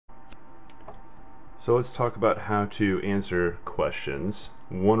So let's talk about how to answer questions.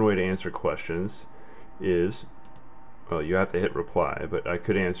 One way to answer questions is, well, you have to hit reply, but I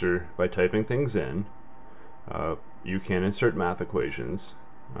could answer by typing things in. You can insert math equations,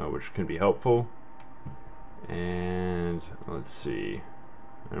 which can be helpful. And let's see,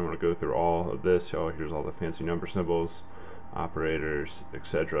 I don't want to go through all of this. Oh, here's all the fancy number symbols, operators,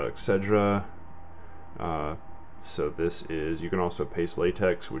 etc., etc. So this is, you can also paste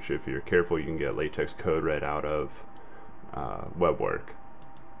latex, which if you're careful you can get latex code right out of WebWork.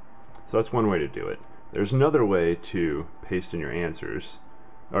 So that's one way to do it. There's another way to paste in your answers,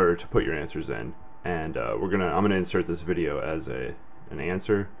 or to put your answers in, and I'm gonna insert this video as an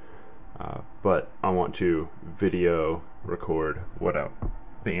answer, but I want to video record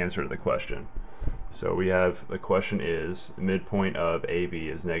the answer to the question. So we have, the question is, midpoint of AB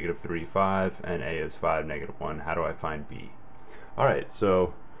is -3, 5, and A is 5, -1. How do I find B? Alright,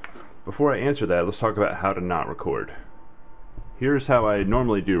 so before I answer that, let's talk about how to not record. Here's how I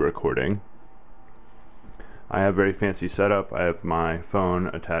normally do recording. I have a very fancy setup. I have my phone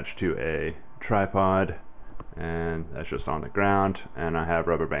attached to a tripod, and that's just on the ground, and I have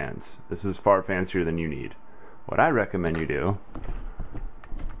rubber bands. This is far fancier than you need. What I recommend you do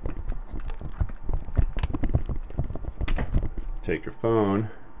take your phone,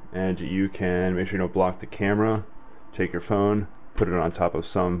 and you can make sure you don't block the camera. Take your phone, put it on top of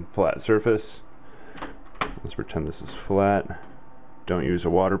some flat surface. Let's pretend this is flat. Don't use a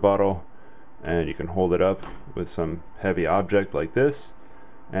water bottle, and you can hold it up with some heavy object like this,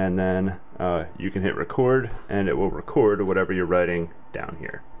 and then you can hit record, and it will record whatever you're writing down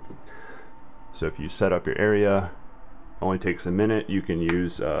here. So if you set up your area, only takes a minute. You can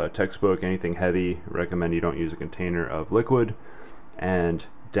use a textbook, anything heavy. Recommend you don't use a container of liquid, and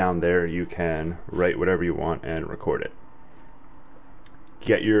down there you can write whatever you want and record it.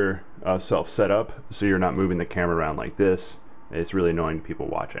 Get yourself set up so you're not moving the camera around like this. It's really annoying to people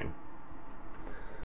watching.